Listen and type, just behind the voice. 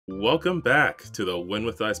Welcome back to the Win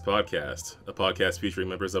with Dice podcast, a podcast featuring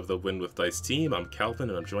members of the Win with Dice team. I'm Calvin,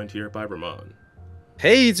 and I'm joined here by Ramon.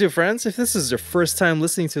 Hey, two friends. If this is your first time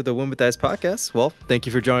listening to the Win with Dice podcast, well, thank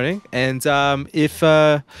you for joining. And if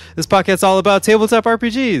this podcast is all about tabletop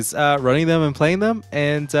RPGs, running them and playing them,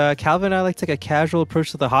 and Calvin and I like to take a casual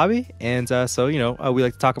approach to the hobby. And so, we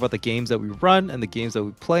like to talk about the games that we run and the games that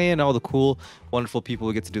we play and all the cool, wonderful people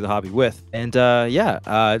we get to do the hobby with. And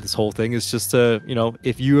this whole thing is just to,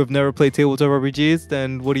 if you have never played tabletop RPGs,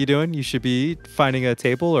 then what are you doing? You should be finding a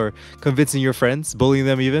table or convincing your friends, bullying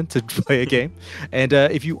them even, to play a game. And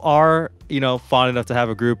if you are, fond enough to have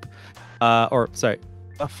a group, not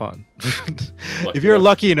fun. If you're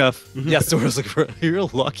lucky enough, yes, the word I was looking for. If you're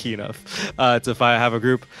lucky enough to have a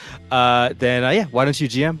group, then why don't you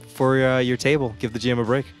GM for your table? Give the GM a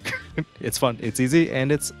break. It's fun, it's easy,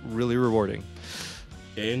 and it's really rewarding.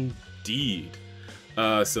 Indeed.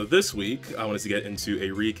 So this week, I wanted to get into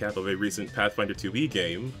a recap of a recent Pathfinder 2E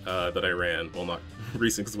game that I ran. Well, not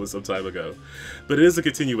recent because it was some time ago. But it is a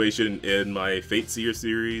continuation in my Fate Seer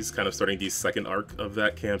series, kind of starting the second arc of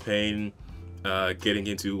that campaign, getting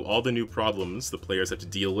into all the new problems the players have to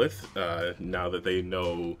deal with now that they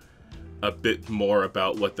know a bit more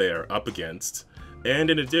about what they are up against. And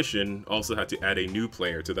in addition, also had to add a new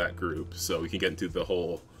player to that group, so we can get into the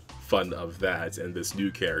whole fun of that and this new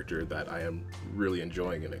character that I am really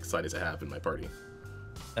enjoying and excited to have in my party.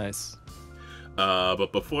 Nice.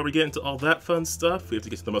 But before we get into all that fun stuff, we have to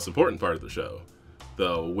get to the most important part of the show,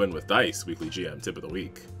 the Win with Dice Weekly GM Tip of the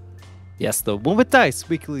Week. Yes, the Win with Dice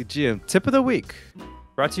Weekly GM Tip of the Week.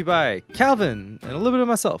 Brought to you by Calvin and a little bit of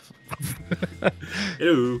myself.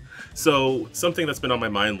 Hello. So, something that's been on my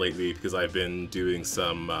mind lately, because I've been doing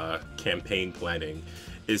some campaign planning,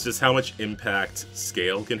 is just how much impact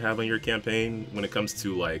scale can have on your campaign when it comes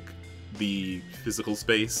to, like, the physical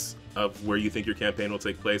space of where you think your campaign will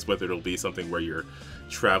take place, whether it'll be something where you're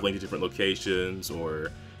traveling to different locations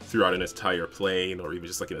or throughout an entire plane, or even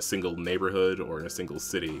just like in a single neighborhood or in a single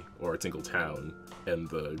city or a single town and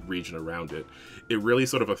the region around it. It really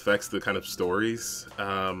sort of affects the kind of stories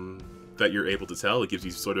that you're able to tell. It gives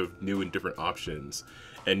you sort of new and different options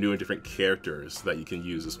and new and different characters that you can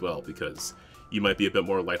use as well, because you might be a bit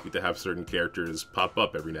more likely to have certain characters pop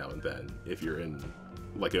up every now and then if you're in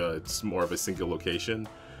like more of a single location.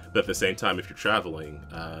 But at the same time, if you're traveling,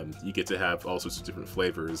 you get to have all sorts of different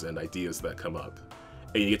flavors and ideas that come up.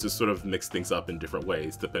 And you get to sort of mix things up in different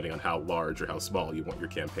ways depending on how large or how small you want your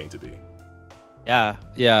campaign to be. Yeah.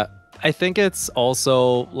 I think it's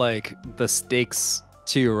also like the stakes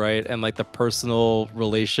too, right? And like the personal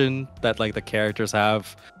relation that like the characters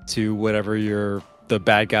have to whatever you're the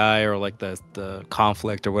bad guy or like the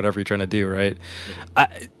conflict or whatever you're trying to do, right?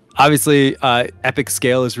 Obviously, epic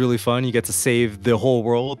scale is really fun. You get to save the whole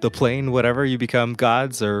world, the plane, whatever. You become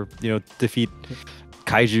gods or, defeat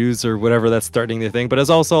kaijus or whatever that's starting their thing. But it's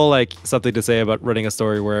also like something to say about running a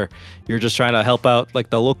story where you're just trying to help out like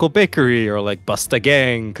the local bakery or like bust a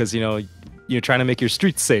gang because, you're trying to make your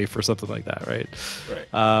streets safe or something like that, right?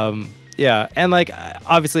 Right. Yeah. And like,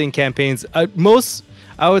 obviously in campaigns, I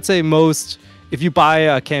would say most, if you buy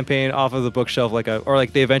a campaign off of the bookshelf, or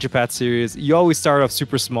the Adventure Path series, you always start off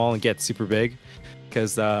super small and get super big,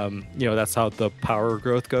 because that's how the power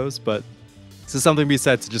growth goes. But this is something to be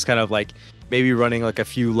said to just kind of like maybe running like a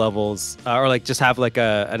few levels, or like just have like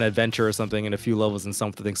an adventure or something in a few levels in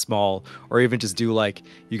something small, or even just do like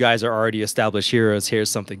you guys are already established heroes. Here's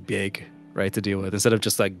something big, right, to deal with, instead of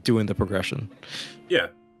just like doing the progression. Yeah,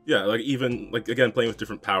 like even like again playing with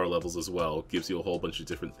different power levels as well gives you a whole bunch of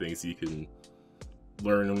different things you can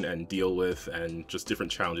learn and deal with, and just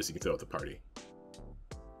different challenges you can throw at the party.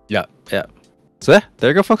 Yeah. So there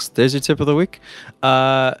you go, folks. There's your tip of the week.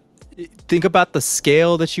 Think about the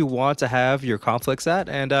scale that you want to have your conflicts at,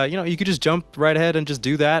 and you could just jump right ahead and just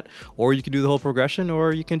do that, or you can do the whole progression,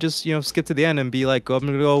 or you can just skip to the end and be like, I'm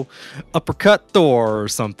gonna go uppercut Thor or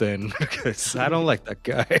something, because I don't like that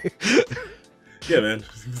guy. Yeah, man,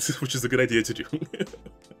 which is a good idea to do.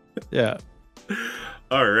 Yeah.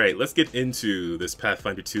 All right, let's get into this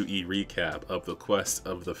Pathfinder 2E recap of the Quest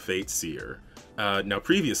of the Fate Seer. Now,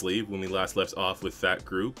 previously, when we last left off with that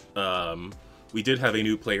group, we did have a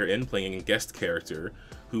new player playing a guest character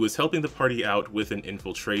who was helping the party out with an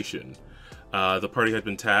infiltration. The party had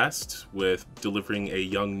been tasked with delivering a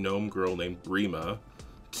young gnome girl named Brima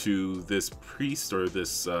to this priest, or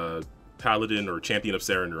this paladin or champion of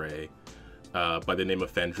Sarenrae, by the name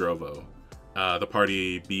of Fandrovo. The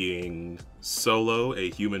party being Solo, a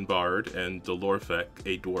human bard, and Delorfek,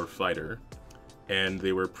 a dwarf fighter. And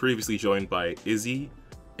they were previously joined by Izzy,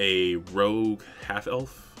 a rogue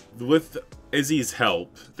half-elf. With Izzy's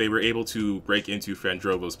help, they were able to break into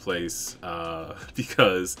Fandrovo's place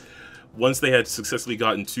because once they had successfully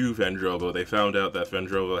gotten to Fandrovo, they found out that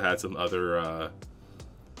Fandrovo had some other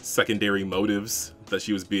secondary motives that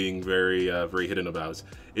she was being very hidden about.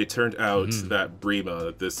 It turned out that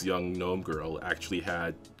Brima, this young gnome girl, actually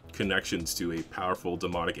had connections to a powerful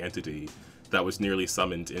demonic entity that was nearly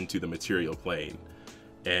summoned into the material plane.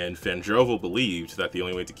 And Fandrovo believed that the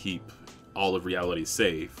only way to keep all of reality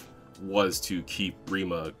safe was to keep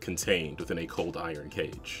Brima contained within a cold iron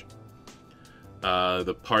cage.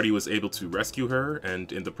 The party was able to rescue her,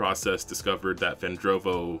 and in the process discovered that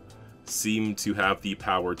Fandrovo seemed to have the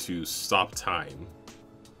power to stop time,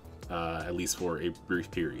 at least for a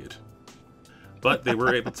brief period. But they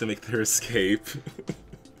were able to make their escape.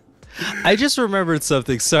 I just remembered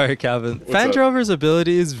something. Sorry, Calvin. Fandrover's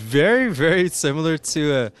ability is very, very similar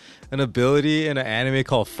to an ability in an anime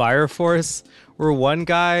called Fire Force, where one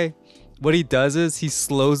guy, what he does is he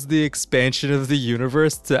slows the expansion of the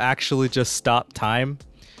universe to actually just stop time,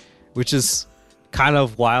 which is kind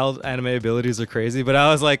of wild. Anime abilities are crazy, but I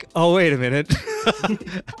was like, oh, wait a minute.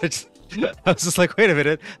 I was just like, wait a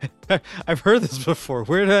minute. I've heard this before.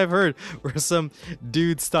 Where did I have heard where some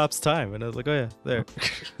dude stops time? And I was like, oh yeah, there.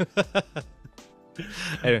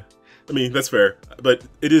 Anyway. I mean, that's fair. But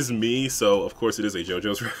it is me, so of course it is a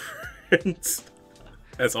JoJo's reference.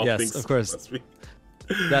 As all things of course. must be.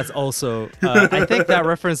 That's also, I think that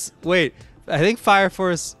reference, wait, I think Fire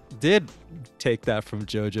Force did take that from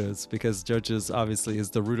JoJo's, because JoJo's obviously is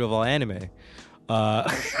the root of all anime.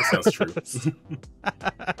 That sounds true.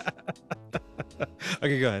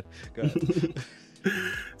 Okay, go ahead.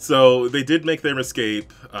 So they did make their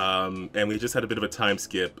escape, and we just had a bit of a time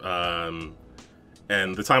skip.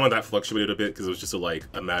 And the time on that fluctuated a bit because it was just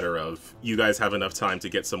a matter of you guys have enough time to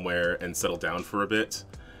get somewhere and settle down for a bit.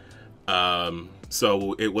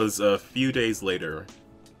 So it was a few days later.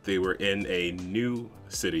 They were in a new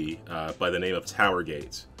city by the name of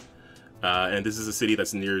Towergate. And this is a city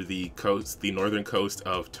that's near the coast, the northern coast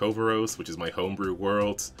of Tovaros, which is my homebrew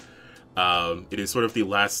world. It is sort of the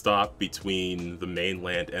last stop between the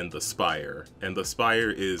mainland and the Spire. And the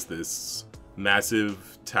Spire is this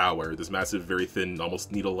massive tower, this massive, very thin,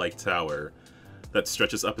 almost needle-like tower that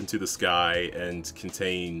stretches up into the sky and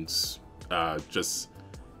contains just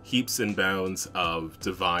heaps and bounds of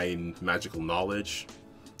divine magical knowledge,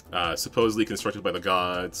 supposedly constructed by the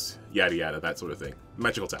gods, yada yada, that sort of thing.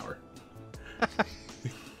 Magical tower.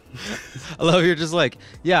 I love you're just like,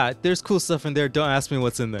 yeah, there's cool stuff in there. Don't ask me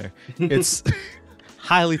what's in there. It's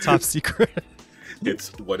highly top secret. It's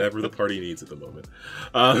whatever the party needs at the moment.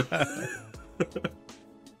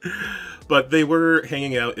 But they were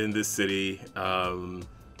hanging out in this city.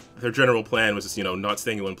 Their general plan was just, not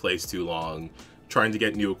staying in one place too long, trying to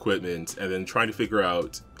get new equipment, and then trying to figure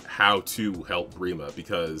out how to help Brima,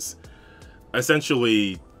 because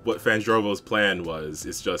essentially what Fandrovo's plan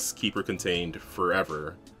is just keep her contained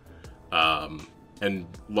forever, and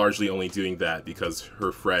largely only doing that because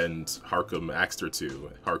her friend Harkum asked her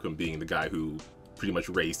to, Harkum being the guy who pretty much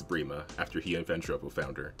raised Brima after he and Fandrovo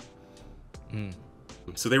found her.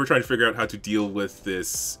 So they were trying to figure out how to deal with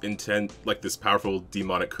this this powerful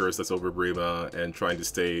demonic curse that's over Brima, and trying to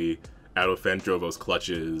stay out of Fandrovo's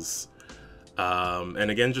clutches,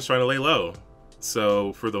 and again just trying to lay low.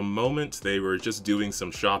 So for the moment, they were just doing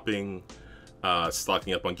some shopping,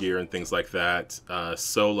 stocking up on gear and things like that.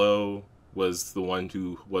 Solo was the one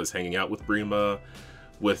who was hanging out with Brima,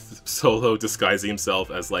 with Solo disguising himself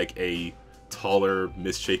as a taller,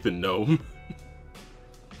 misshapen gnome.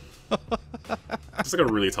 Just a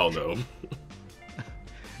really tall gnome.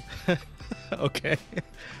 Okay.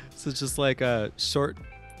 So just a short,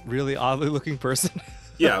 really oddly looking person.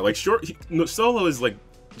 Yeah, short. Solo is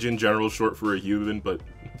in general short for a human, but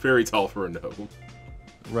very tall for a gnome.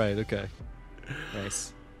 Right, okay.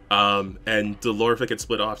 Nice. And Delorvic had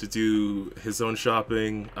split off to do his own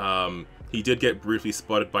shopping. He did get briefly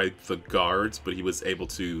spotted by the guards, but he was able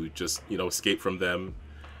to just, escape from them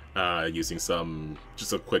using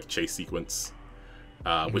just a quick chase sequence,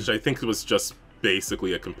 which I think was just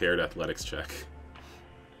basically a compared athletics check.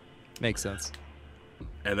 Makes sense.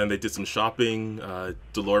 And then they did some shopping.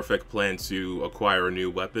 Delorvic planned to acquire a new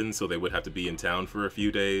weapon, so they would have to be in town for a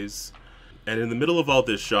few days. And in the middle of all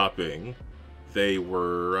this shopping, they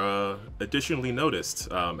were additionally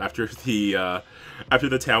noticed after the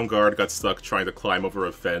town guard got stuck trying to climb over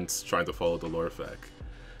a fence, trying to follow Delorvic.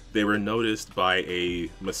 They were noticed by a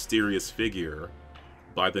mysterious figure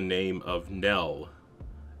by the name of Nell,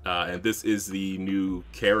 and this is the new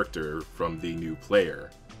character from the new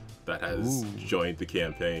player that has joined the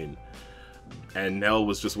campaign. And Nell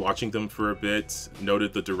was just watching them for a bit,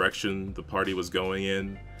 noted the direction the party was going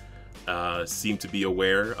in, seemed to be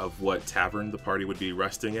aware of what tavern the party would be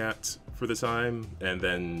resting at for the time, and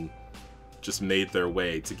then just made their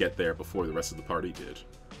way to get there before the rest of the party did.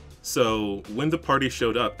 So when the party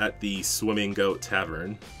showed up at the Swimming Goat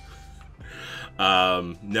Tavern,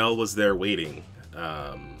 Nell was there waiting.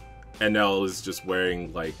 And Nell is just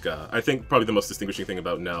wearing, like, I think probably the most distinguishing thing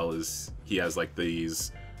about Nell is he has, like,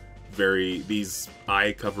 these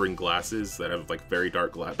eye-covering glasses that have, like, very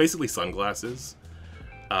dark basically sunglasses,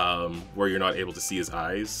 where you're not able to see his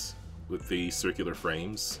eyes with the circular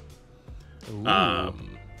frames.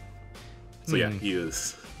 So yeah, he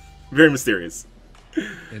is very mysterious.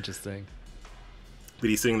 Interesting. But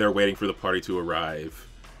he's sitting there waiting for the party to arrive.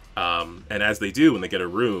 And as they do, when they get a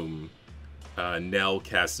room, Nell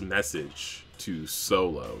casts a message to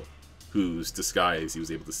Solo, whose disguise he was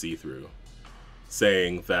able to see through,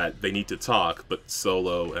 saying that they need to talk, but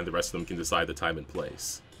Solo and the rest of them can decide the time and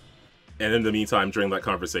place. And in the meantime, during that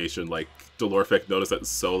conversation, like, Delorfek noticed that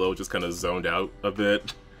Solo just kind of zoned out a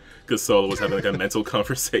bit, because Solo was having, like, a mental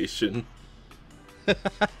conversation.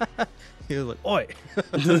 He was like, "Oi!"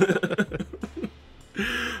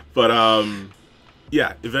 But,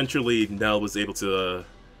 yeah, eventually Nell was able to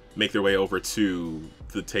make their way over to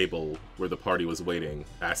the table where the party was waiting,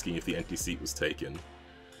 asking if the empty seat was taken,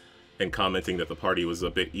 and commenting that the party was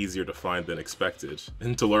a bit easier to find than expected.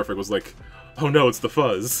 And Delorfek was like, "Oh no, it's the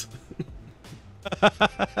fuzz."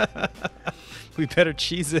 We better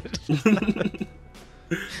cheese it.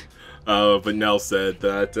 But Nell said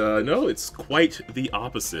that, no, it's quite the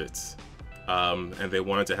opposite. And they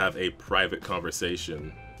wanted to have a private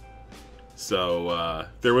conversation. So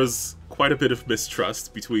there was quite a bit of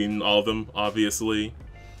mistrust between all of them, obviously.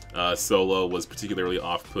 Solo was particularly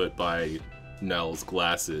off-put by Nell's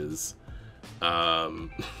glasses.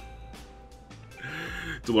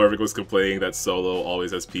 Delorvik was complaining that Solo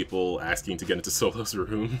always has people asking to get into Solo's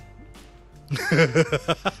room.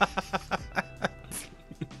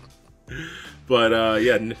 But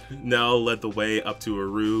yeah, Nell led the way up to a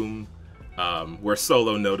room where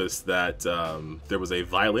Solo noticed that there was a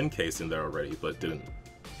violin case in there already, but didn't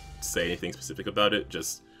say anything specific about it.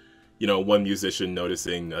 Just, you know, one musician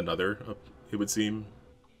noticing another, it would seem.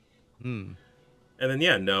 And then,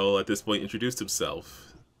 yeah, Nell at this point introduced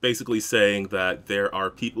himself, basically saying that there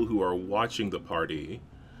are people who are watching the party,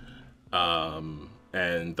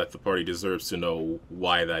 and that the party deserves to know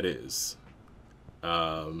why that is.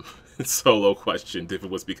 Solo questioned if it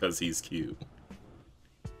was because he's cute.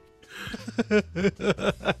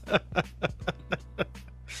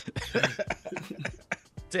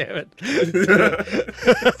 Damn it.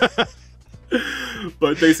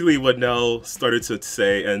 But basically what Nell started to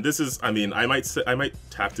say, and this is, I mean, I might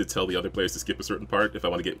have to tell the other players to skip a certain part if I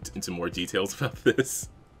want to get into more details about this,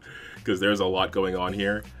 because there's a lot going on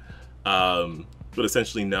here. But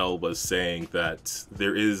essentially Nell was saying that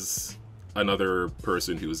there is another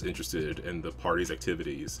person who is interested in the party's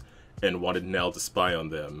activities and wanted Nell to spy on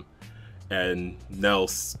them. And Nell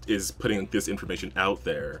is putting this information out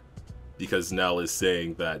there because Nell is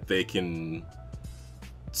saying that they can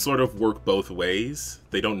sort of work both ways.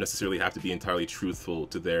 They don't necessarily have to be entirely truthful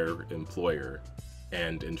to their employer.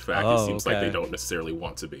 And in fact, it seems like they don't necessarily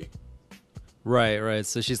want to be. Right.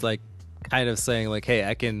 So she's like kind of saying like, hey,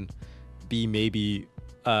 I can be maybe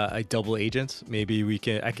a double agent. Maybe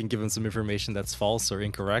I can give them some information that's false or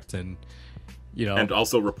incorrect, and you know, and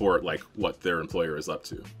also report like what their employer is up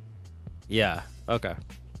to. Yeah. Okay.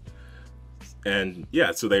 And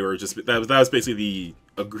yeah, so they were just that was basically the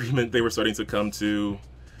agreement they were starting to come to.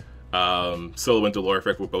 Solo and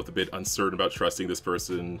Delorfek were both a bit uncertain about trusting this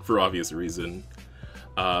person for obvious reason.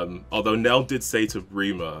 Although Nell did say to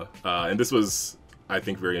Brima, and this was, I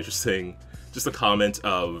think, very interesting, just a comment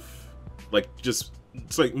of like just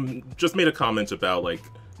made a comment about like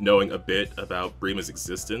knowing a bit about Brima's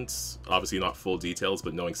existence, obviously not full details,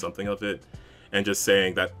 but knowing something of it, and just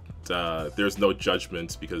saying that there's no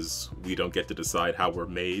judgment because we don't get to decide how we're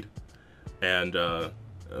made. And it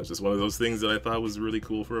was just one of those things that I thought was really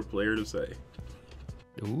cool for a player to say.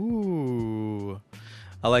 Ooh,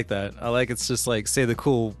 I like that. I like it's just like say the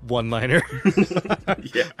cool one-liner.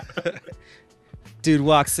 Yeah. Dude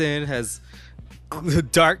walks in, has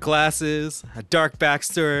dark glasses, a dark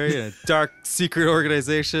backstory, and a dark secret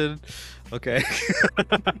organization. Okay.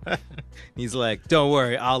 He's like, don't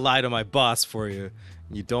worry, I'll lie to my boss for you.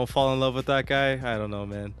 You don't fall in love with that guy? I don't know,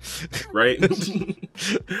 man. Right?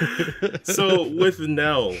 So with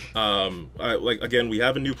Nell, again, we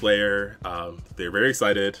have a new player. They're very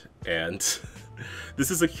excited, and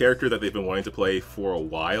this is a character that they've been wanting to play for a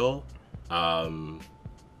while.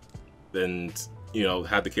 and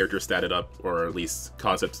had the character statted up, or at least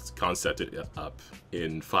concepted up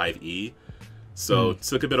in 5e. So it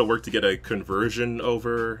took a bit of work to get a conversion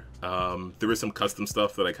over. There was some custom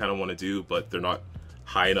stuff that I kind of want to do, but they're not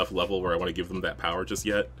high enough level where I want to give them that power just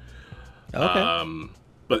yet. Okay.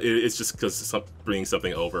 But it's just because bringing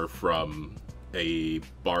something over from a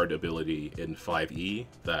bard ability in 5e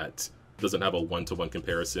that doesn't have a one-to-one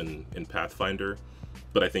comparison in Pathfinder,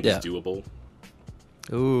 but I think it's doable.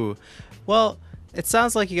 Ooh, well, it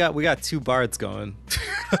sounds like we got 2 bards going.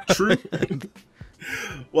 True.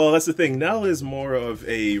 Well, that's the thing. Nell is more of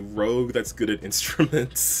a rogue that's good at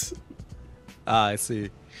instruments. Ah, I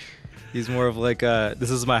see. He's more of like, this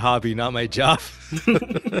is my hobby, not my job.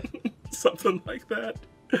 Something like that.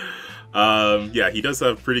 Yeah, he does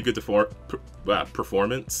have pretty good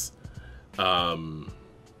performance,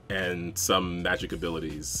 and some magic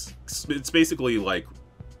abilities. It's basically like,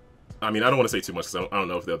 I mean, I don't want to say too much because I don't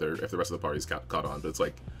know if the rest of the party's caught on, but it's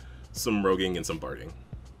like some roguing and some barding.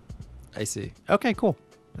 I see. Okay, cool.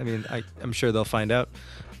 I mean, I'm sure they'll find out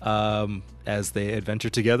as they adventure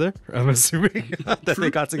together. I'm assuming that they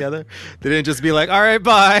got together. They didn't just be like, all right,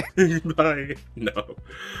 bye. Bye. No.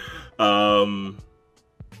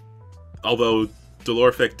 Although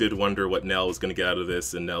Dolorfek did wonder what Nell was going to get out of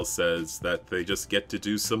this, and Nell says that they just get to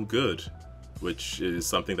do some good, which is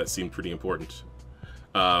something that seemed pretty important.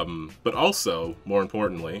 But also, more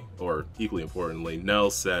importantly, or equally importantly,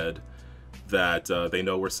 Nell said that they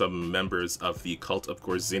know where some members of the cult of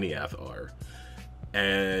Gorziniath are.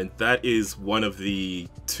 And that is one of the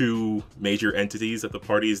 2 major entities that the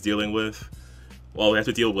party is dealing with. Well, we have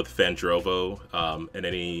to deal with Fandrovo and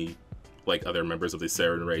any other members of the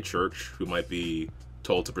Sarenrae Church who might be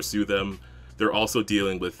told to pursue them. They're also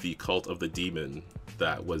dealing with the cult of the demon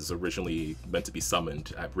that was originally meant to be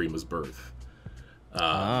summoned at Brima's birth.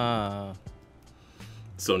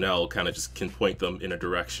 So Nell kind of just can point them in a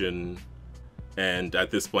direction. And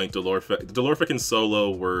at this point, Dolorfek and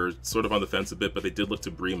Solo were sort of on the fence a bit, but they did look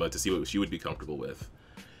to Brima to see what she would be comfortable with.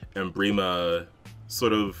 And Brima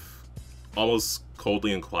sort of almost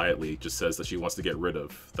coldly and quietly just says that she wants to get rid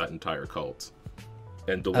of that entire cult.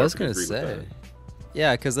 And Dolorfek I was going to agreed with say, that.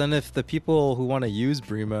 yeah, because then if the people who want to use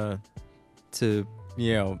Brima to,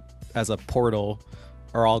 as a portal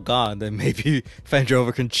are all gone, then maybe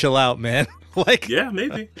Fandrova can chill out, man. Yeah,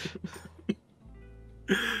 maybe.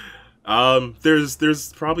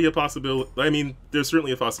 There's probably a possibility. I mean, there's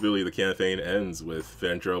certainly a possibility the campaign ends with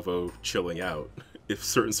Fandrovo chilling out if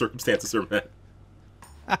certain circumstances are met.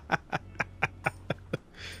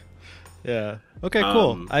 Yeah. Okay.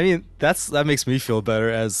 Cool. I mean, that makes me feel better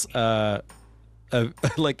as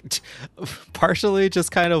like partially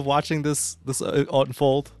just kind of watching this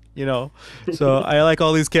unfold. So I like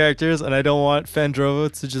all these characters, and I don't want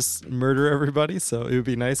Fandrovo to just murder everybody. So it would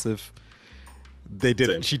be nice if they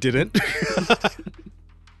didn't. Same. She didn't.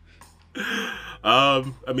 I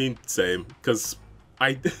mean, same, because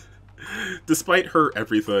despite her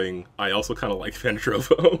everything, I also kind of like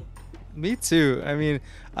Fandrovo. Me too. I mean,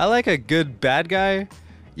 I like a good bad guy.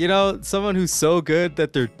 Someone who's so good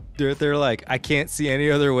that they're like, I can't see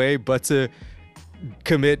any other way but to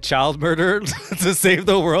commit child murder to save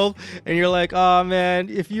the world. And you're like, oh man,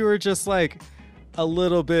 if you were just like a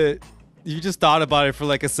little bit, you just thought about it for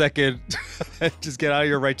like a second, just get out of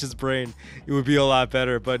your righteous brain, it would be a lot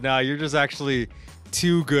better. But now you're just actually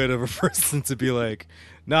too good of a person to be like,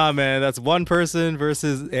 nah man, that's one person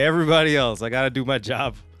versus everybody else. I gotta do my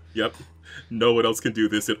job. Yep. No one else can do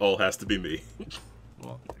this. It all has to be me.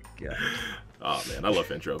 Oh my god. Oh man, I love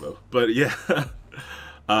Fandrovo. But yeah.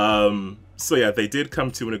 So yeah, they did come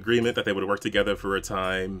to an agreement that they would work together for a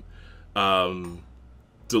time.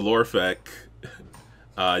 Dolorfek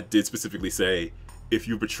did specifically say, if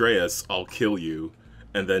you betray us, I'll kill you.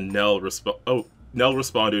 And then Nell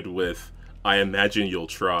responded with, I imagine you'll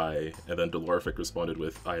try. And then Dolorfek responded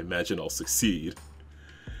with, I imagine I'll succeed.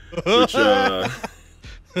 Which,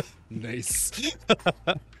 nice.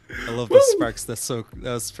 I love the sparks. That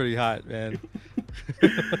was pretty hot, man.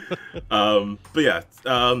 But yeah,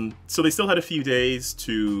 so they still had a few days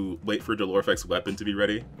to wait for Dolorfek's weapon to be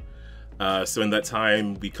ready. So in that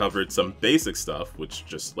time, we covered some basic stuff, which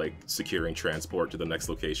just like securing transport to the next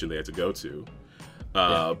location they had to go to.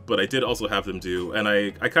 But I did also have them do, and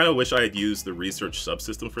I kind of wish I had used the research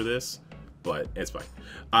subsystem for this, but it's fine.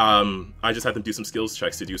 I just had them do some skills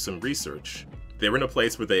checks to do some research. They were in a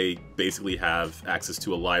place where they basically have access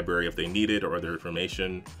to a library if they needed or other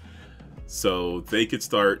information. So they could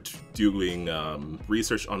start doing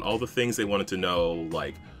research on all the things they wanted to know,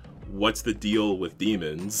 like what's the deal with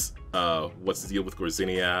demons, what's the deal with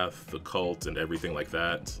Gorziniath, the cult, and everything like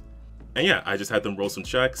that. And yeah, I just had them roll some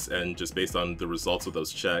checks, and just based on the results of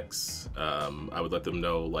those checks, I would let them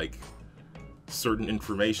know like certain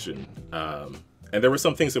information. And there were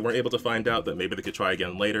some things that weren't able to find out that maybe they could try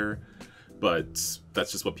again later, but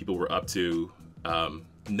that's just what people were up to.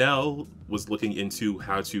 Nell was looking into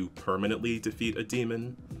how to permanently defeat a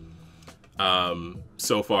demon.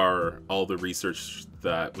 So far, all the research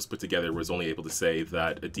that was put together was only able to say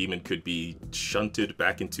that a demon could be shunted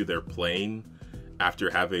back into their plane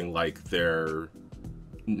after having like their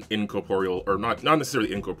incorporeal, or not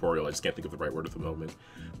necessarily incorporeal, I just can't think of the right word at the moment.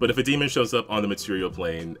 But if a demon shows up on the material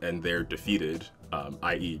plane and they're defeated,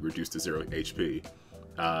 i.e. reduced to 0 HP,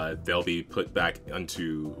 they'll be put back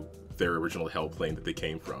onto their original hell plane that they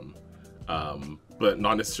came from. But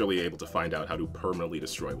not necessarily able to find out how to permanently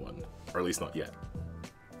destroy one, or at least not yet.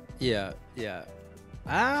 Yeah.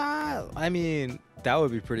 I mean, that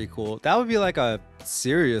would be pretty cool. That would be like a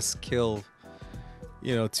serious kill.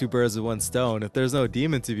 You know, 2 birds with 1 stone. If there's no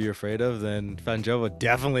demon to be afraid of, then Fanjova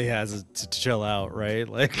definitely has to chill out, right?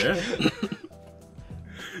 Like, yeah.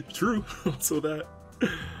 True. So that.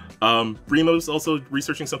 Bremo's also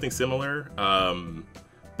researching something similar,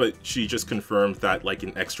 but she just confirmed that like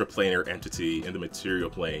an extraplanar entity in the material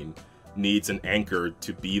plane needs an anchor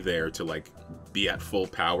to be there to like be at full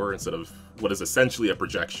power instead of what is essentially a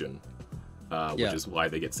projection. Which is why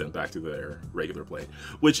they get sent back to their regular plane.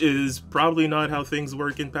 Which is probably not how things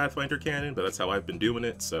work in Pathfinder canon, but that's how I've been doing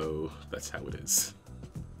it, so that's how it is.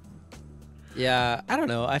 Yeah, I don't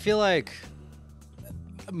know. I feel like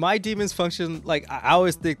my demons function, like, I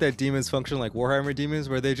always think that demons function like Warhammer demons,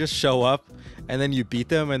 where they just show up, and then you beat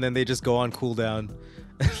them, and then they just go on cooldown.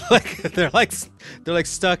 Like, they're like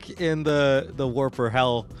stuck in the warp or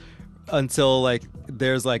hell until, like,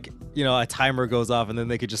 there's, like, you know, a timer goes off, and then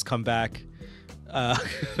they could just come back.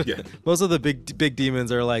 Yeah. Most of the big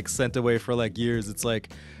demons are like sent away for like years. It's like,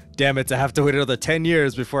 damn it, I have to wait another 10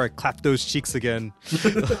 years before I clap those cheeks again.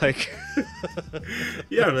 Like,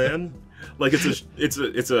 yeah, man. Like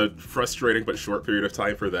it's a frustrating but short period of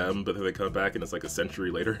time for them, but then they come back and it's like a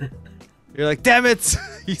century later. You're like, damn it,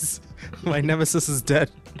 my nemesis is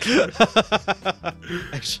dead. I'm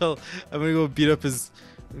gonna go beat up his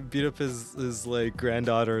like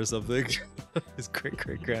granddaughter or something. His great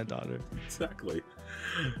granddaughter. Exactly.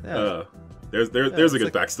 Yeah. There's a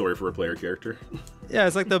good backstory for a player character. Yeah,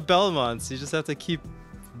 it's like the Belmonts. You just have to keep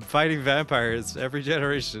fighting vampires every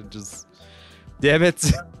generation. Just damn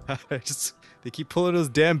it. They keep pulling those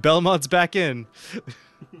damn Belmonts back in.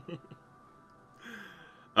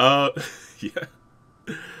 Yeah.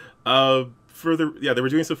 They were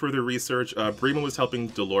doing some further research. Bremen was helping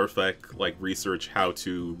Delorfek like research how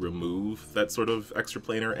to remove that sort of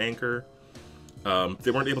extraplanar anchor. They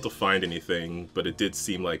weren't able to find anything, but it did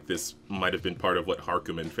seem like this might have been part of what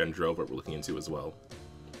Harkum and Fendrova were looking into as well.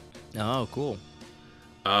 Oh, cool.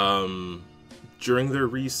 During their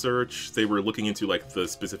research, they were looking into like the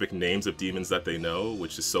specific names of demons that they know,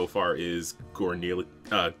 which is so far is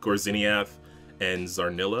Gorziniath and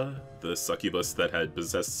Zarnilla, the succubus that had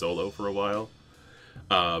possessed Solo for a while,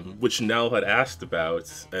 which Nell had asked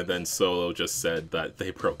about, and then Solo just said that they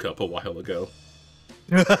broke up a while ago.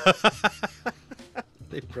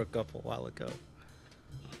 They broke up a while ago.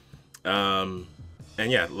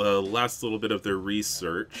 And yeah, the last little bit of their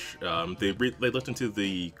research, they looked into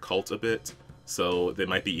the cult a bit, so it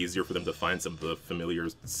might be easier for them to find some of the familiar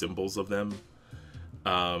symbols of them.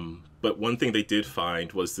 But one thing they did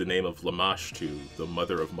find was the name of Lamashtu, the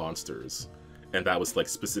mother of monsters, and that was like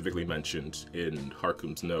specifically mentioned in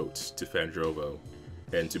Harkum's note to Fandrovo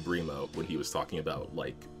and to Brimo when he was talking about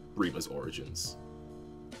like Brima's origins.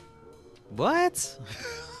 What?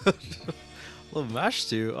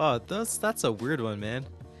 Lamashtu? Oh, that's a weird one, man.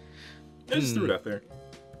 I just threw it out there.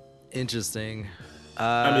 Interesting.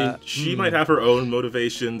 I mean, she might have her own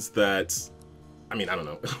motivations that... I mean, I don't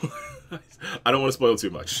know. I don't want to spoil too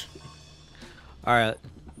much. All right,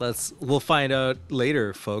 we'll find out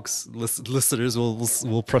later, folks. Listeners,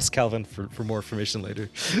 we'll press Calvin for more information later.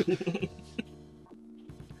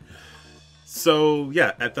 So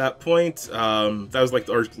yeah, at that point, that was like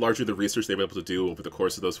largely the research they were able to do over the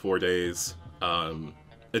course of those 4 days.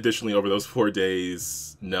 Additionally, over those 4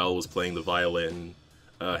 days, Nell was playing the violin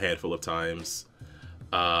a handful of times.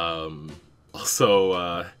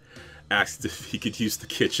 Also asked if he could use the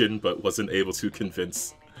kitchen, but wasn't able to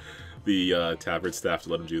convince the tavern staff to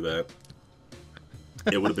let him do that.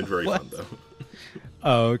 It would have been very fun, though.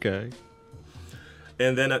 Oh, okay.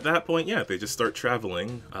 And then at that point, yeah, they just start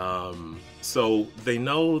traveling. So they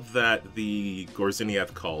know that the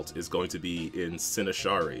Gorziniath cult is going to be in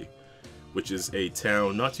Sinashari, which is a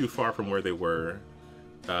town not too far from where they were,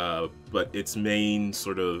 but its main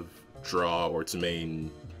sort of draw or its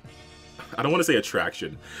main, I don't want to say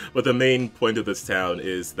attraction, but the main point of this town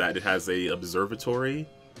is that it has a observatory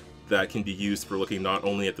that can be used for looking not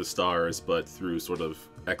only at the stars, but through sort of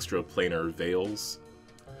extraplanar veils.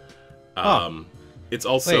 It's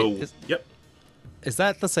also... Wait, yep. Is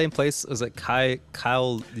that the same place? Is it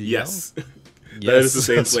Kyle? Yes. Yes. That is the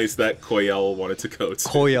same place that Koyel wanted to go to.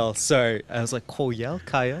 Koyel, sorry. I was like, Koyel?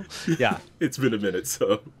 Kyle? Yeah. It's been a minute,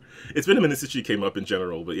 so... It's been a minute since she came up in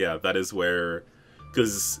general, but yeah, that is where...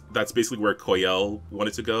 Because that's basically where Koyel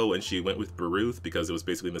wanted to go, and she went with Baruth because it was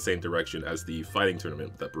basically in the same direction as the fighting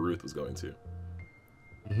tournament that Baruth was going to.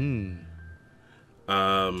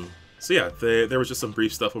 So yeah, there was just some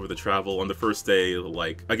brief stuff over the travel. On the first day,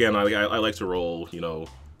 like, again, I like to roll, you know,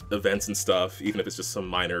 events and stuff, even if it's just some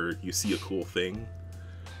minor, you see a cool thing.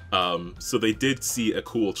 So they did see a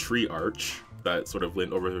cool tree arch that sort of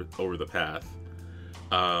went over the path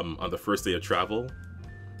on the first day of travel.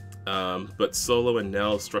 But Solo and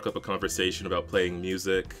Nell struck up a conversation about playing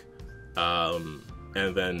music, and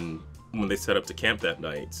then when they set up to camp that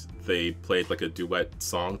night, they played like a duet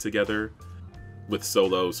song together, with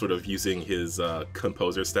Solo sort of using his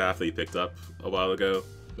composer staff that he picked up a while ago.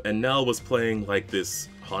 And Nell was playing like this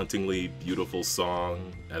hauntingly beautiful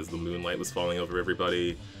song as the moonlight was falling over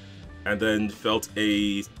everybody, and then felt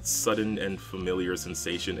a sudden and familiar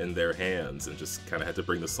sensation in their hands and just kind of had to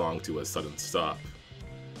bring the song to a sudden stop.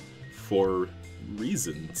 For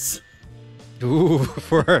reasons. Ooh,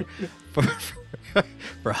 for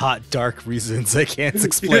hot, dark reasons I can't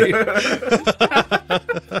explain.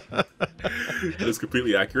 That is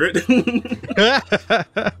completely accurate.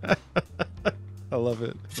 I love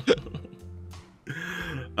it.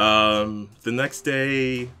 The next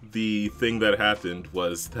day, the thing that happened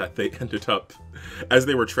was that they ended up, as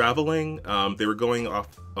they were traveling, they were going off,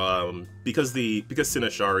 because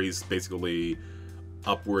Sinashari's basically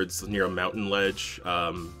upwards near a mountain ledge,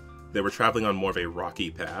 they were traveling on more of a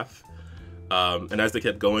rocky path. And as they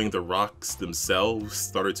kept going, the rocks themselves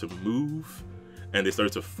started to move, and they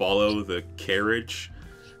started to follow the carriage,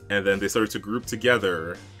 and then they started to group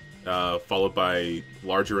together, followed by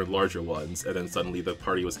larger and larger ones, and then suddenly the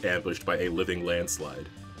party was ambushed by a living landslide.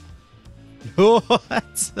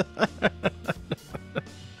 What?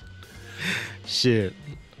 Shit.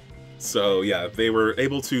 So yeah, they were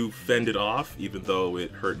able to fend it off, even though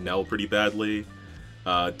it hurt Nell pretty badly.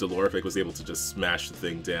 Dolorific was able to just smash the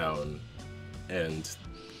thing down, and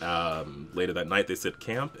later that night they set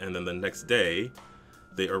camp, and then the next day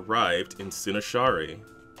they arrived in Sinashari,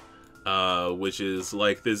 which is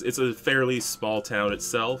like this. It's a fairly small town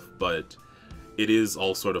itself, but it is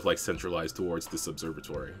all sort of like centralized towards this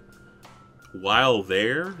observatory. While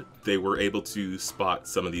there, they were able to spot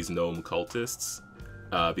some of these gnome cultists,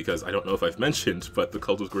 because I don't know if I've mentioned, but the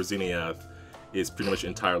cult of Gorziniath is pretty much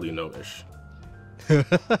entirely gnomish.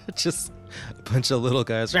 Just a bunch of little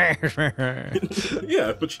guys. Yeah,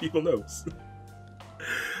 a bunch of evil gnomes.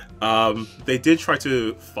 They did try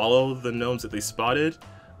to follow the gnomes that they spotted,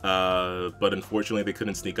 but unfortunately they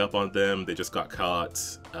couldn't sneak up on them. They just got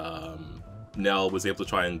caught. Nell was able to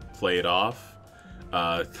try and play it off,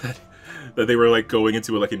 that they were like going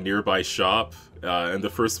into like a nearby shop, and the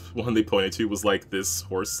first one they pointed to was like this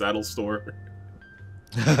horse saddle store.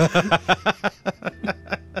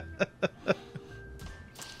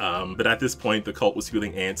 But at this point, the cult was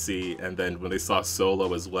feeling antsy, and then when they saw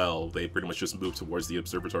Solo as well, they pretty much just moved towards the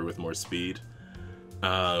observatory with more speed.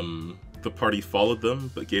 The party followed them,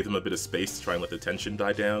 but gave them a bit of space to try and let the tension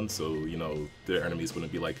die down, so, you know, their enemies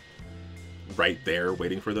wouldn't be, like, right there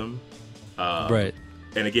waiting for them. Right.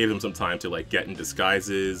 And it gave them some time to, like, get in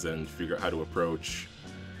disguises and figure out how to approach.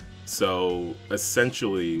 So,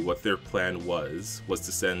 essentially, what their plan was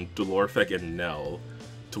to send Dolorfek and Nell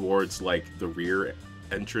towards, like, the rear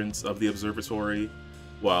entrance of the observatory,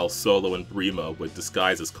 while Solo and Brima would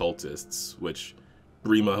disguise as cultists, which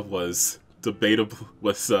Brima was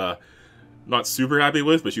not super happy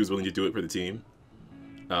with, but she was willing to do it for the team.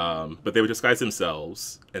 But they would disguise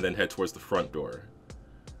themselves and then head towards the front door.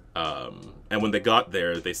 And when they got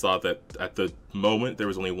there, they saw that at the moment there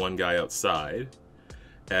was only one guy outside,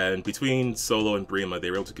 and between Solo and Brima,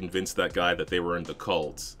 they were able to convince that guy that they were in the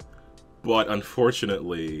cult. But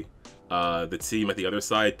unfortunately, the team at the other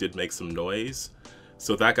side did make some noise,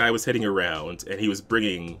 so that guy was heading around, and he was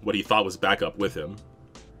bringing what he thought was backup with him.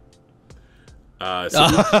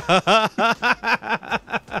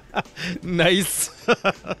 Nice.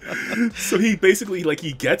 So he basically, like,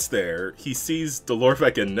 he gets there, he sees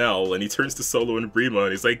Dolorfek and Nell, and he turns to Solo and Brima,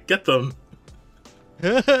 and he's like, "Get them!"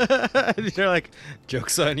 You're like,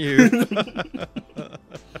 "Joke's on you."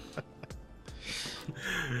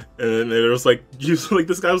 And there was like,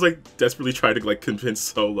 this guy was like desperately trying to like convince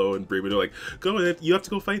Solo and Bremen to like, go ahead, you have to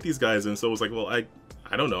go fight these guys. And Solo was like, well, I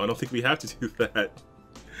don't know, I don't think we have to do that.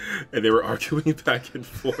 And they were arguing back and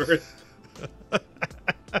forth.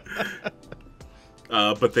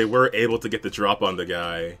 But they were able to get the drop on the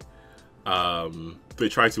guy. They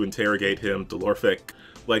tried to interrogate him. Delorfic,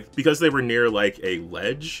 like, because they were near like a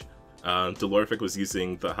ledge, Delorfic was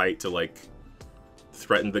using the height to like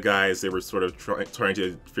threaten the guys. They were sort of trying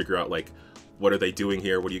to figure out like, what are they doing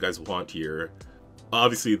here? What do you guys want here?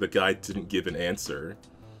 Obviously, the guy didn't give an answer.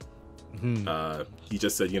 He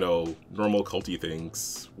just said, you know, normal culty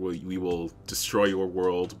things. We will destroy your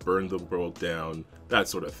world, burn the world down, that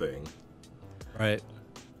sort of thing. Right.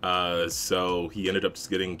 So he ended up just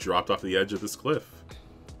getting dropped off the edge of this cliff.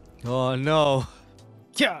 Oh no.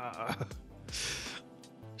 Yeah.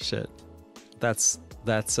 Shit. That's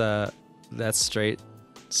straight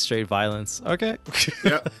violence. Okay.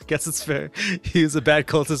 Yeah. Guess it's fair. He was a bad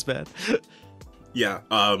cultist, man. Yeah.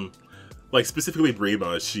 Like specifically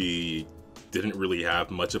Brema, she didn't really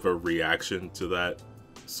have much of a reaction to that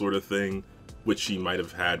sort of thing, which she might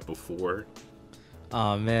have had before.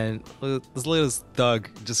 Oh man, look at this thug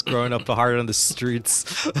just growing up hard on the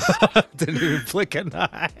streets. Didn't even flick an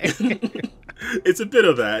eye. It's a bit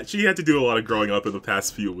of that. She had to do a lot of growing up in the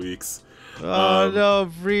past few weeks. Oh no,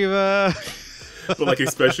 Brema. But like,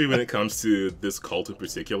 especially when it comes to this cult in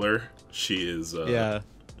particular, she is. Yeah.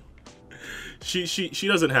 She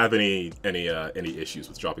doesn't have any issues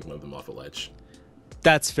with dropping one of them off a ledge.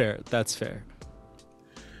 That's fair. That's fair.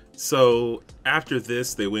 So after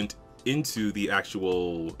this, they went into the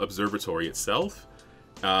actual observatory itself,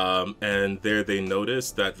 and there they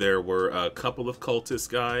noticed that there were a couple of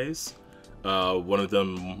cultist guys. One of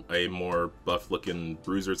them a more buff-looking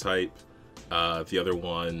bruiser type. The other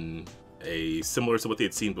one similar to what they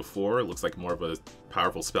had seen before. It looks like more of a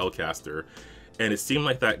powerful spellcaster. And it seemed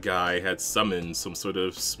like that guy had summoned some sort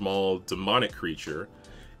of small demonic creature,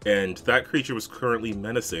 and that creature was currently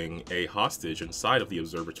menacing a hostage inside of the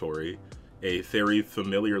observatory, a very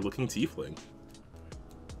familiar-looking tiefling.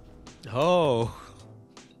 Oh.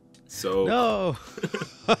 So... No!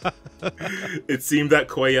 It seemed that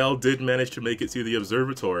Koyel did manage to make it to the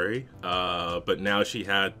observatory, but now she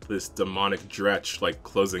had this demonic dretch, like,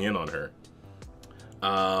 closing in on her.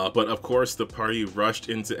 But of course, the party rushed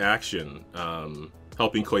into action,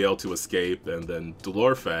 helping Koyel to escape, and then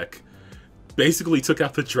Delorfek basically took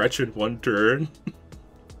out the Dretch in one turn.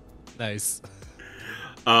 Nice.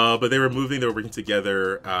 But they were working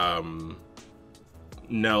together.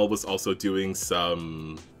 Nell was also doing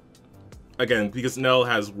some... Again, because Nell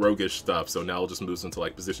has roguish stuff, so Nell just moves into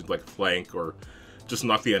like positions like flank or just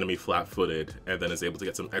knock the enemy flat-footed, and then is able to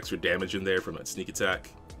get some extra damage in there from that sneak attack.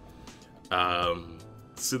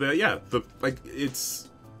 So that, yeah, it's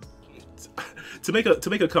to make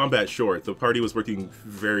a combat short, the party was working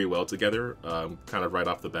very well together, kind of right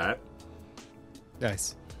off the bat.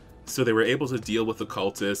 Nice. So they were able to deal with the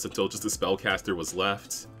cultists until just a spellcaster was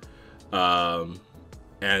left,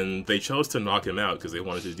 and they chose to knock him out because they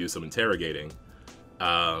wanted to do some interrogating.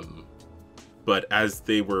 But as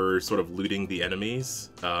they were sort of looting the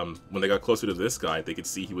enemies, when they got closer to this guy, they could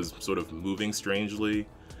see he was sort of moving strangely.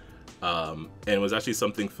 And it was actually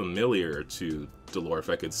something familiar to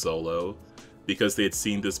Delorfek and Solo, because they had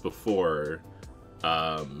seen this before,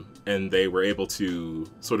 and they were able to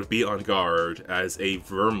sort of be on guard as a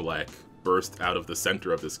Vermlek burst out of the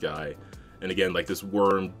center of this guy. And again, like this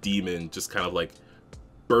worm demon just kind of like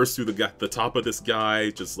burst through the top of this guy,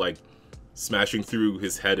 just like smashing through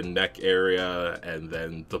his head and neck area, and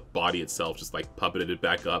then the body itself just like puppeted it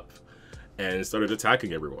back up and started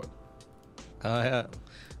attacking everyone. Yeah.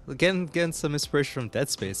 Getting some inspiration from Dead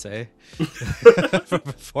Space, eh? From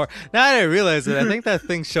before. Now I didn't realize it. I think that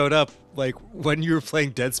thing showed up like when you were playing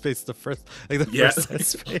Dead Space, first Dead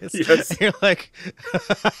Space. Yes. You're like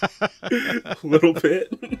A little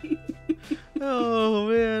bit. Oh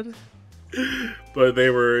man. But they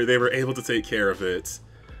were able to take care of it.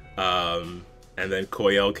 And then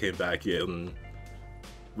Koyel came back in,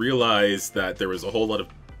 realized that there was a whole lot of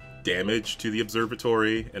damage to the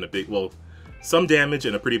observatory and some damage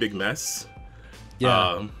and a pretty big mess.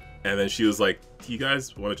 Yeah. And then she was like, "You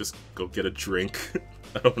guys want to just go get a drink?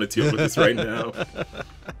 I don't want to deal with this right now."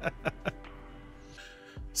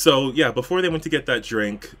 So yeah, before they went to get that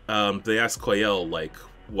drink, they asked Koyel like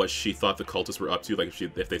what she thought the cultists were up to, like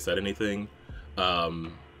if they said anything.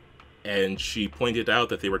 And she pointed out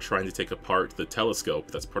that they were trying to take apart the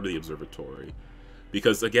telescope that's part of the observatory.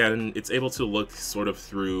 Because, again, it's able to look sort of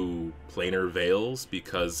through planar veils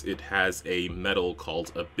because it has a metal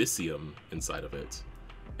called abyssium inside of it.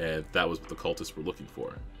 And that was what the cultists were looking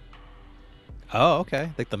for. Oh,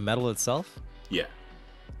 okay. Like the metal itself? Yeah.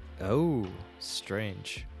 Oh,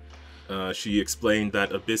 strange. She explained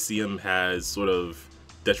that Abyssium has sort of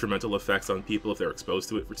detrimental effects on people if they're exposed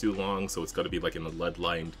to it for too long, so it's got to be like in a lead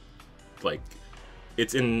lined, like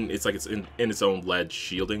it's in its own lead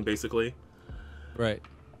shielding basically. Right.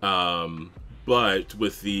 But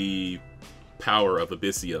with the power of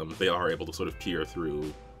Abyssium, they are able to sort of peer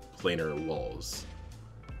through planar walls.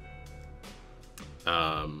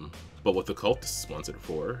 But what the cultists wanted it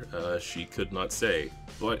for, she could not say.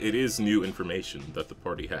 But it is new information that the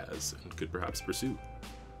party has and could perhaps pursue.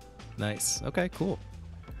 Nice. Okay, cool.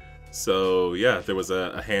 So, yeah, there was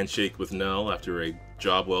a handshake with Nell after a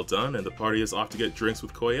job well done, and the party is off to get drinks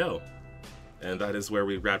with Koyel. And that is where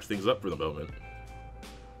we wrapped things up for the moment.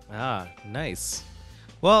 Ah, nice.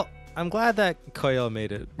 Well, I'm glad that Koyel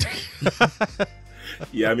made it.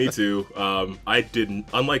 Yeah, me too. I didn't,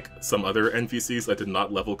 unlike some other NPCs, I did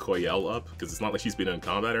not level Koyel up, because it's not like she's been in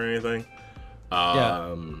combat or anything.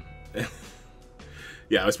 Yeah,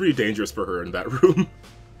 it was pretty dangerous for her in that room.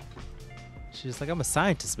 She's like, I'm a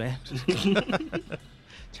scientist, man. Trying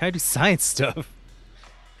to do science stuff.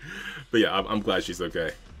 But yeah, I'm glad she's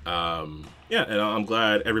okay. Yeah, and I'm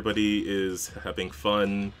glad everybody is having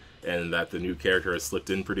fun, and that the new character has slipped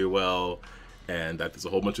in pretty well, and that there's a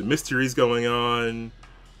whole bunch of mysteries going on,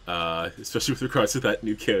 especially with regards to that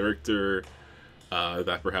new character,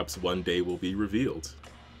 that perhaps one day will be revealed.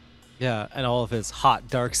 Yeah, and all of his hot,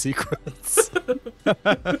 dark secrets.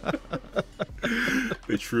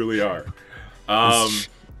 They truly are.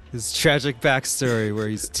 His tragic backstory where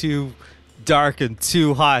he's too dark and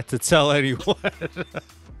too hot to tell anyone.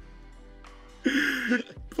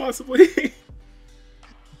 Possibly.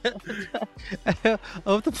 I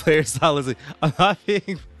hope the players not listening. I'm not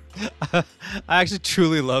being. I actually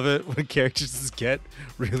truly love it when characters just get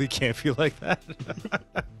really campy like that.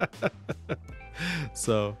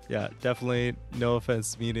 So yeah, definitely no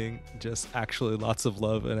offense meaning, just actually lots of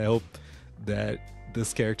love, and I hope that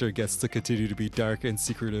this character gets to continue to be dark and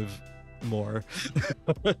secretive more.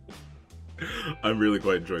 I'm really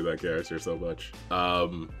quite enjoying that character so much.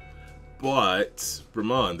 But,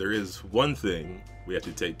 Brahman, there is one thing we have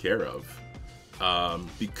to take care of.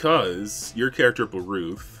 Because your character,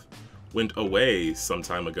 Baruth, went away some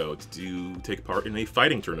time ago to take part in a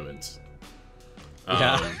fighting tournament.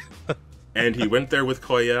 Yeah. And he went there with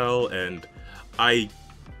Koyel, and I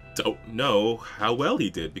don't know how well he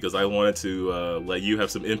did, because I wanted to let you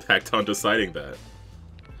have some impact on deciding that.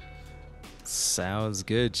 Sounds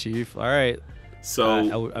good, Chief. All right.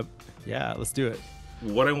 So, yeah, let's do it.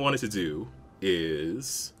 What I wanted to do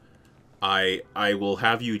is I will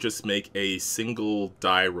have you just make a single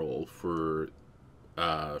die roll for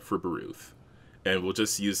Baruth, and we'll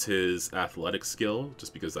just use his athletic skill,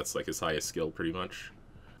 just because that's like his highest skill pretty much.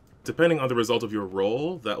 Depending on the result of your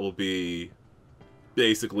roll, that will be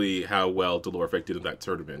basically how well Delorvek did in that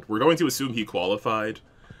tournament. We're going to assume he qualified,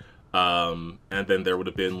 and then there would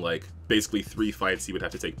have been like basically 3 fights he would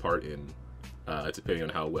have to take part in, depending on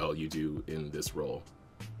how well you do in this role.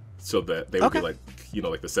 So that they would be like, you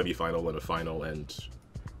know, like the semifinal and a final and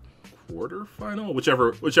quarterfinal,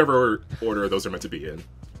 whichever order those are meant to be in.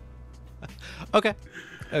 Okay.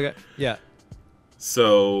 Yeah.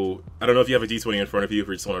 So I don't know if you have a d20 in front of you, if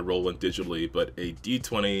you just want to roll one digitally, but a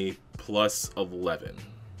d20 plus 11.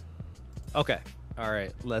 Okay. All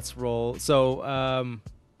right. Let's roll. So,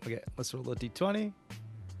 okay, let's roll a d20.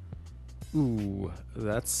 Ooh,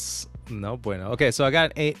 that's no bueno. Okay, so I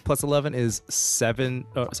got an 8 plus 11 is 7.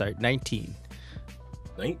 Oh, sorry, 19.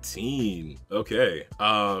 19. Okay.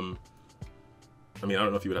 I mean, I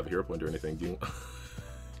don't know if you would have a hero point or anything. Do you?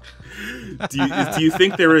 do you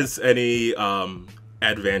think there is any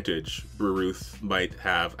advantage Baruth might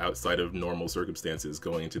have outside of normal circumstances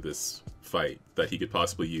going into this fight that he could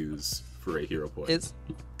possibly use for a hero point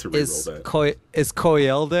to reroll that? Is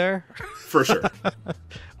Koyel there? For sure.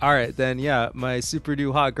 All right, then, yeah, my super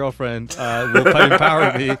new hot girlfriend will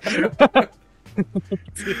empower me.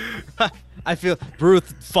 I feel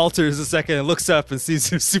Baruth falters a second and looks up and sees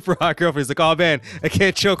his super hot girlfriend. He's like, oh man, I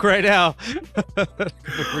can't choke right now.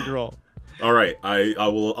 Roll. All right, I'll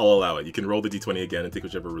allow it. You can roll the d20 again and take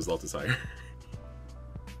whichever result is higher.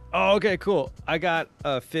 Oh, okay, cool. I got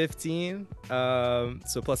a 15,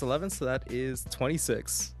 so plus 11, so that is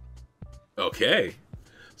 26. Okay.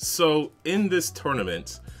 So in this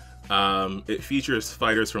tournament, it features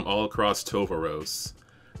fighters from all across Tovaros,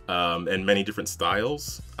 and many different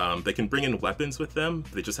styles. They can bring in weapons with them.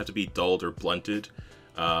 They just have to be dulled or blunted,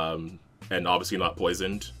 and obviously not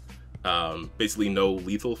poisoned. Basically no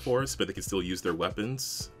lethal force, but they can still use their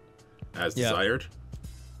weapons as desired.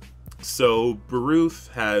 So Baruth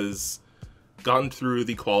has gotten through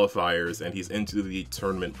the qualifiers, and he's into the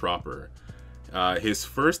tournament proper. His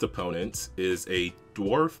first opponent is a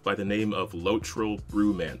dwarf by the name of Lotral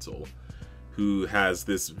Brewmantle, who has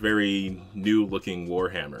this very new-looking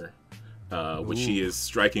warhammer, which he is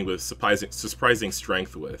striking with surprising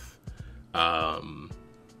strength with.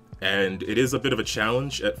 And it is a bit of a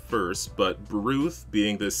challenge at first, but Baruth,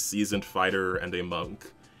 being this seasoned fighter and a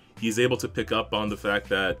monk, he's able to pick up on the fact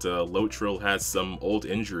that Lotral has some old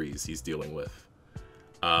injuries he's dealing with.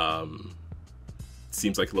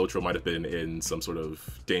 Seems like Lotral might have been in some sort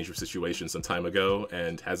of dangerous situation some time ago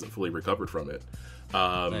and hasn't fully recovered from it.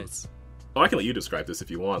 Nice. Oh, I can let you describe this if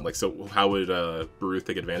you want. Like, so how would Baruth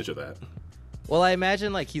take advantage of that? Well, I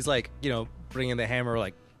imagine like he's like, you know, bringing the hammer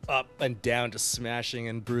like up and down, just smashing,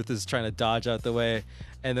 and Baruth is trying to dodge out the way.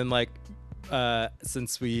 And then like,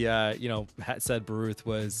 since we, you know, said Baruth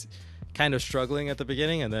was kind of struggling at the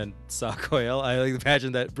beginning and then saw Coil, I like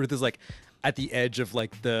imagine that Baruth is like at the edge of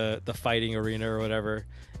like the fighting arena or whatever,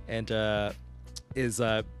 and is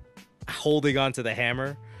holding onto the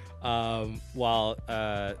hammer, while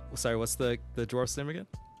sorry, what's the dwarf's name again?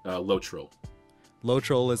 Lotral.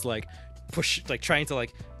 Lotral is like trying to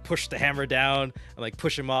like push the hammer down and like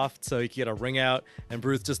push him off so he can get a ring out, and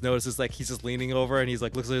Bruce just notices like he's just leaning over and he's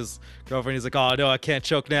like looks at his girlfriend, he's like, oh no, I can't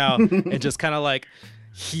choke now, and just kind of like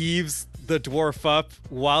heaves the dwarf up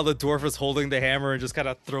while the dwarf is holding the hammer and just kind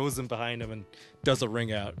of throws him behind him and does a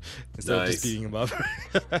ring out instead of just beating him up.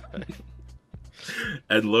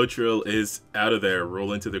 And Lotral is out of there,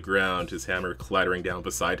 rolling to the ground, his hammer clattering down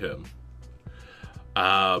beside him.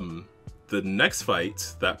 The next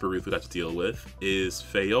fight that Baruth would have to deal with is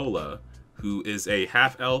Fayola, who is a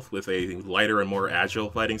half-elf with a lighter and more agile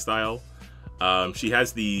fighting style. She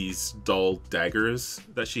has these dull daggers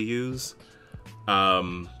that she uses.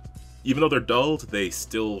 Even though they're dulled, they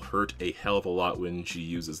still hurt a hell of a lot when she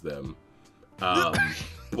uses them.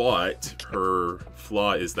 But her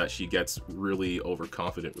flaw is that she gets really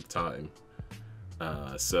overconfident with time.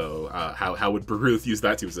 So how would Baruth use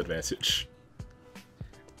that to his advantage?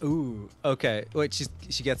 Ooh, okay. Wait,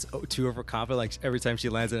 she gets too overconfident. Like every time she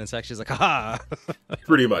lands an attack, she's like, "Ha!"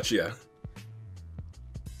 Pretty much, yeah.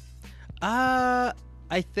 I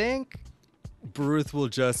think Baruth will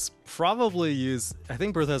just probably use. I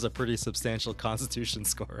think Baruth has a pretty substantial Constitution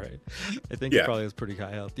score, right? I think he probably has pretty high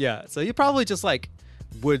health. Yeah, so you probably just like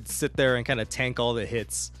would sit there and kind of tank all the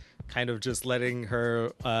hits, kind of just letting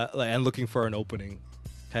her and looking for an opening,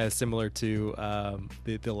 kind of similar to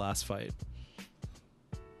the last fight.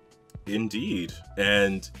 Indeed.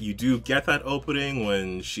 And you do get that opening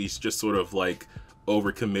when she's just sort of like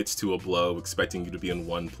overcommits to a blow, expecting you to be in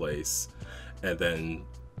one place, and then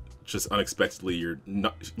just unexpectedly you're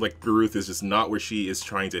not, like, Baruth is just not where she is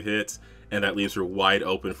trying to hit, and that leaves her wide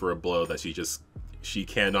open for a blow that she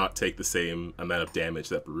cannot take the same amount of damage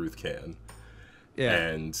that Baruth can.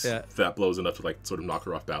 And that blows enough to like sort of knock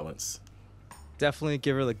her off balance. Definitely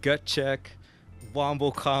give her the gut check, wombo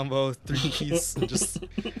combo, 3-piece, and just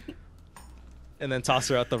and then toss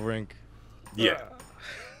her out the rink. Yeah.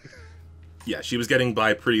 Yeah, she was getting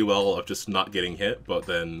by pretty well of just not getting hit, but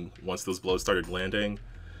then once those blows started landing,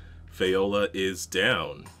 Fayola is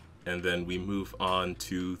down. And then we move on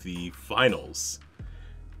to the finals.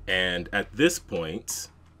 And at this point,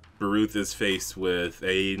 Baruth is faced with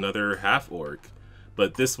another half-orc,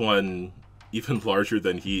 but this one even larger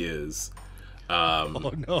than he is.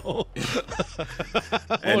 Oh no.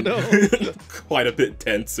 And quite a bit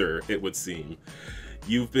denser, it would seem.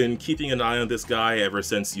 You've been keeping an eye on this guy ever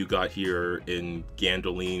since you got here in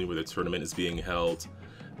Gandoline, where the tournament is being held.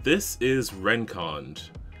 This is Rencond.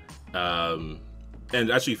 And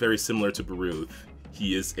actually very similar to Baruth.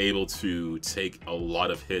 He is able to take a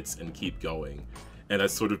lot of hits and keep going. And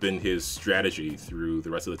that's sort of been his strategy through the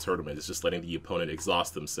rest of the tournament, is just letting the opponent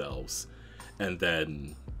exhaust themselves. And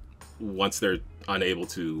then once they're unable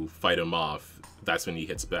to fight him off, that's when he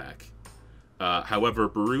hits back. However,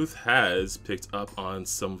 Baruth has picked up on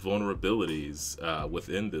some vulnerabilities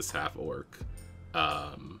within this half-orc.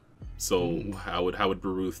 So how would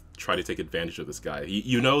Baruth try to take advantage of this guy?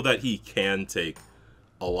 You know that he can take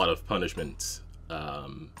a lot of punishment,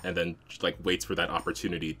 and then like waits for that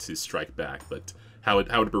opportunity to strike back. But how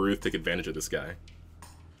would Baruth take advantage of this guy?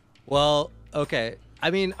 Well, okay.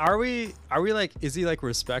 I mean, are we like, is he like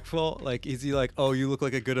respectful? Like, is he like, oh, you look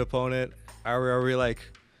like a good opponent? Are we like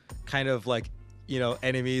kind of like, you know,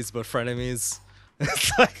 enemies but frenemies?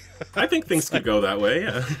 It's like, I think things could go that way,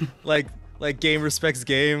 yeah. like game respects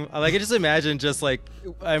game. Like, I just imagine just like,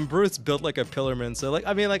 Bruce built like a pillarman, so like,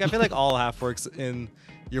 I mean, like, I feel like all half-orcs in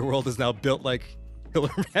your world is now built like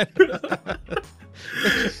pillarman.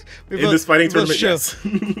 In this fighting tournament, yes.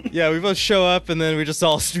 Yeah, we both show up and then we just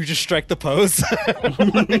strike the pose.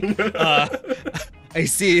 I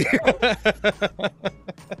see.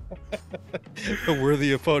 A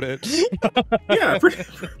worthy opponent. Yeah,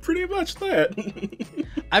 pretty much that.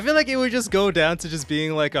 I feel like it would just go down to just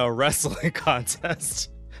being like a wrestling contest.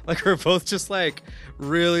 Like we're both just like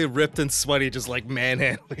really ripped and sweaty, just like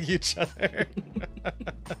manhandling each other.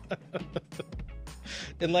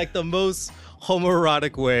 In like the most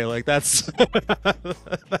homoerotic way. Like that's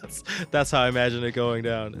how I imagine it going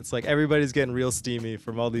down. It's like everybody's getting real steamy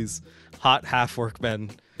from all these hot half-orc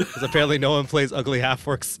men. Because apparently no one plays ugly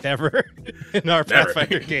half-orcs ever in our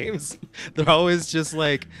Pathfinder games. They're always just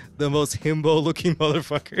like the most himbo-looking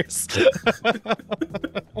motherfuckers.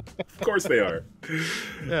 Of course they are.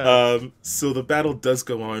 Yeah. So the battle does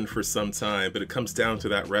go on for some time, but it comes down to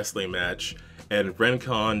that wrestling match. And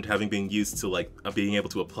Rencon, having been used to like being able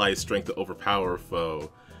to apply his strength to overpower a foe,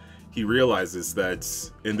 he realizes that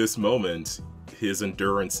in this moment, his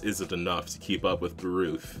endurance isn't enough to keep up with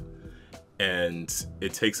Baruth. And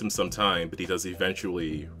it takes him some time, but he does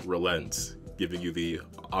eventually relent, giving you the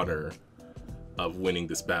honor of winning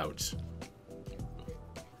this bout.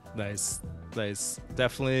 Nice.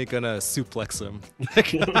 Definitely gonna suplex him.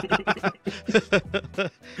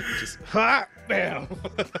 Just ha, bam.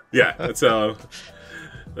 Yeah, that's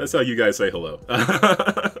how you guys say hello.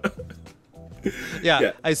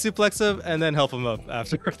 Yeah, I suplex him and then help him up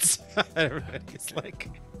afterwards. Everybody's like,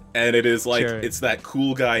 and it is like cheering. It's that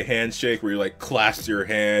cool guy handshake where you like clasps your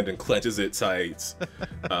hand and clenches it tight.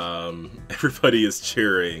 Everybody is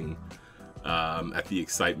cheering at the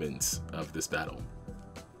excitement of this battle.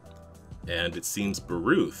 And it seems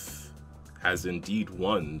Baruth has indeed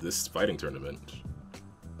won this fighting tournament.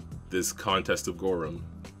 This contest of Gorum.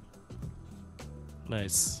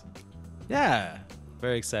 Nice. Yeah.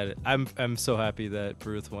 Very excited. I'm so happy that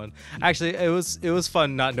Baruth won. Actually, it was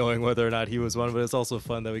fun not knowing whether or not he was one, but it's also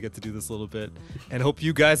fun that we get to do this a little bit. And hope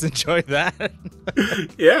you guys enjoy that.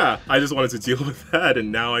 Yeah, I just wanted to deal with that,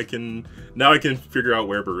 and now I can figure out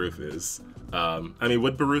where Baruth is. I mean,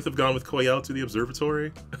 would Baruth have gone with Koyel to the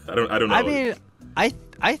observatory? I don't know. I mean,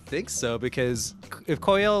 I think so, because if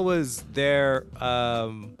Koyel was there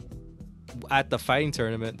at the fighting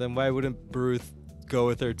tournament, then why wouldn't Baruth go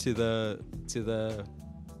with her to the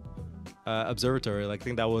observatory? Like, I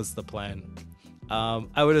think that was the plan.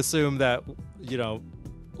 I would assume that, you know,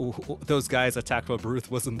 those guys attacked while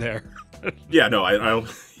Baruth wasn't there. Yeah, no, I don't.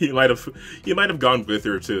 He might have gone with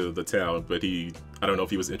her to the town, but I don't know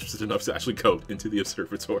if he was interested enough to actually go into the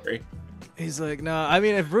observatory. He's like, no. I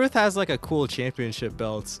mean, if Baruth has like a cool championship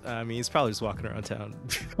belt, I mean, he's probably just walking around town.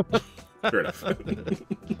 Fair enough.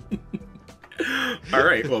 All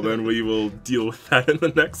right, well then we will deal with that in the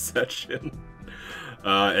next session.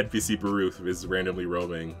 NPC Baruth is randomly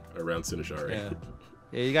roaming around Sinishari. Yeah.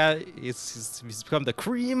 Yeah, you got he's become the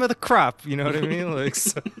cream of the crop. You know what I mean? Like,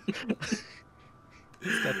 so,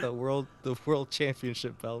 he's got the world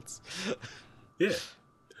championship belts. Yeah.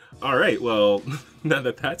 All right. Well, now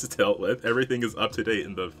that that's dealt with, everything is up to date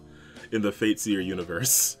in the Fate Seer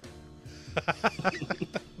universe.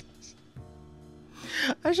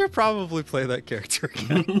 I should probably play that character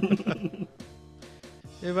again.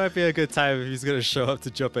 It might be a good time if he's gonna show up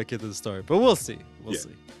to jump back into the story, but we'll see. We'll see.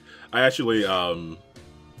 I actually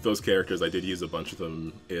those characters, I did use a bunch of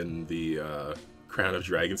them in the Crown of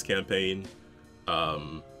Dragons campaign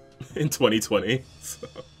in 2020. So.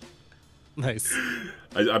 Nice.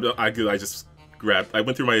 I just grabbed. I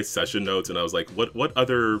went through my session notes and I was like, what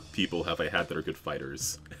other people have I had that are good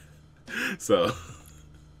fighters? So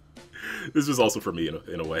this was also for me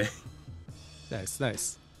in a way.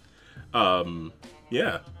 Nice.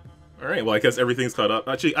 Yeah. All right. Well, I guess everything's caught up.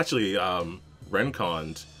 Actually,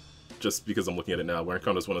 Rencon. Just because I'm looking at it now,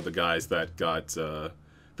 Rencon was one of the guys that got that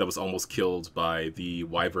was almost killed by the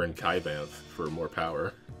Wyvern Kaibanth for more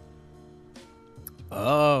power.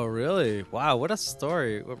 Oh, really? Wow, what a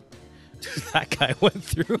story that guy went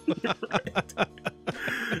through. Right.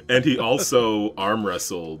 And he also arm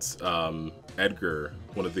wrestled Edgar,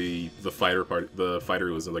 one of the fighter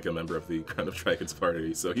who was like a member of the Crown of Dragons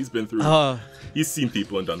party. So he's been through. He's seen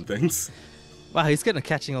people and done things. Wow, he's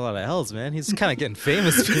catching a lot of L's, man. He's kind of getting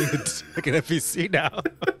famous being like an NPC now.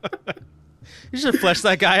 You should flesh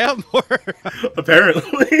that guy out more.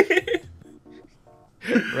 Apparently.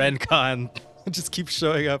 Rencon just keeps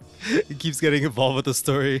showing up. He keeps getting involved with the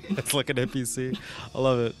story. It's like an NPC. I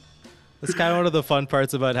love it. It's kind of one of the fun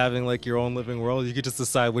parts about having like your own living world. You could just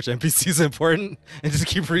decide which NPC is important and just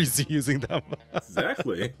keep reusing them.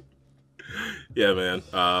 Exactly. Yeah,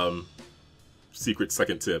 man. Secret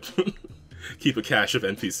second tip. Keep a cache of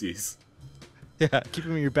NPCs. Yeah, keep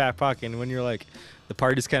them in your back pocket. And when you're like, the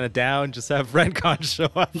party's kind of down, just have Redcon show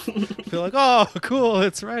up. Feel like, oh, cool,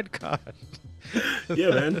 it's Redcon. Yeah,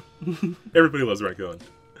 man. Everybody loves Redcon.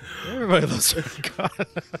 Everybody loves Redcon.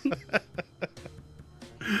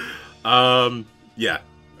 Yeah.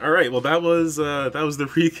 All right. Well, that was the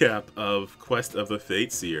recap of Quest of the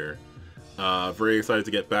Fateseer. Very excited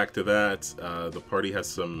to get back to that. The party has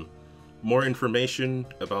some more information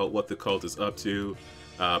about what the cult is up to.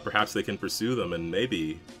 Perhaps they can pursue them, and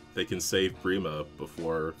maybe they can save Brima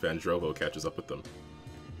before Vandrovo catches up with them.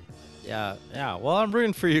 Yeah. Well, I'm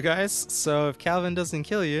rooting for you guys. So if Calvin doesn't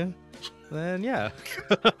kill you, then yeah.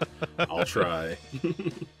 I'll try.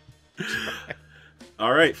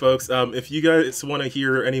 All right, folks. If you guys want to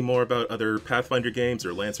hear any more about other Pathfinder games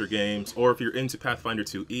or Lancer games, or if you're into Pathfinder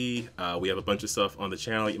 2E, we have a bunch of stuff on the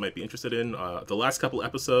channel you might be interested in. The last couple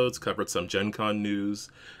episodes covered some Gen Con news,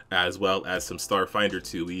 as well as some Starfinder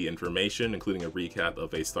 2E information, including a recap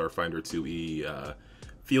of a Starfinder 2E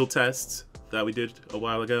field test that we did a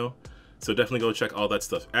while ago. So definitely go check all that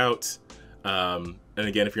stuff out. And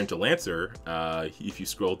again, if you're into Lancer, if you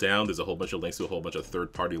scroll down, there's a whole bunch of links to a whole bunch of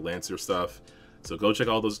third-party Lancer stuff. So go check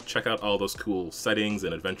out all those cool settings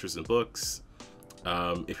and adventures and books.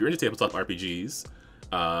 If you're into tabletop RPGs,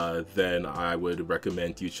 then I would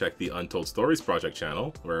recommend you check the Untold Stories Project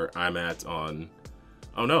channel, where I'm at on...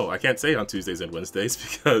 Oh no, I can't say on Tuesdays and Wednesdays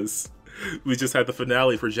because we just had the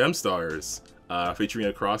finale for Gemstars, featuring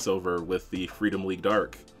a crossover with the Freedom League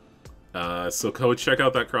Dark. So go check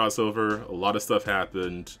out that crossover. A lot of stuff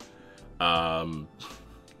happened.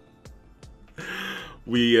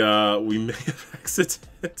 We may have exited.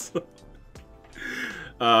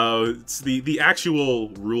 The actual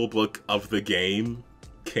rule book of the game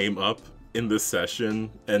came up in this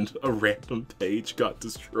session, and a random page got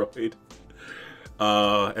destroyed.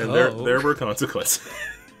 There were consequences.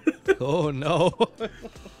 Oh no.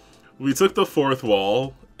 We took the fourth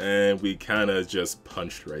wall, and we kind of just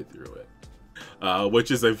punched right through it. Which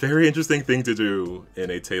is a very interesting thing to do in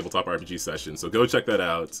a tabletop RPG session, so go check that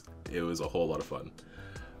out. It was a whole lot of fun.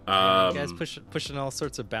 You guys pushing all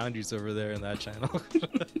sorts of boundaries over there in that channel.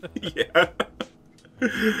 Yeah.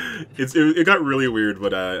 It got really weird,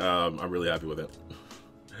 but I'm really happy with it.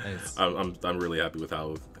 Nice. I'm really happy with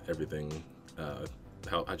how everything,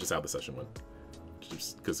 how the session went,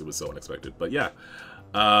 just because it was so unexpected. But yeah,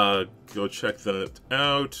 go check that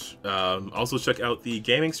out. Also check out the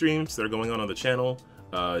gaming streams that are going on the channel.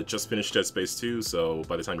 Just finished Dead Space 2, so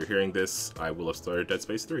by the time you're hearing this, I will have started Dead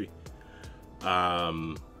Space 3.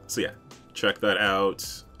 So yeah, check that out,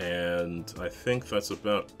 and I think that's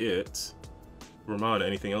about it. Ramon,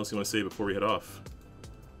 anything else you want to say before we head off?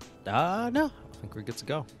 No, I think we're good to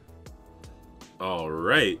go. All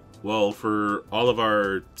right. Well, for all of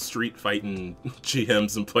our street fighting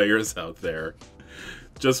GMs and players out there,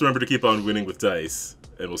 just remember to keep on winning with dice,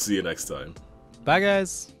 and we'll see you next time. Bye,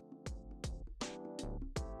 guys.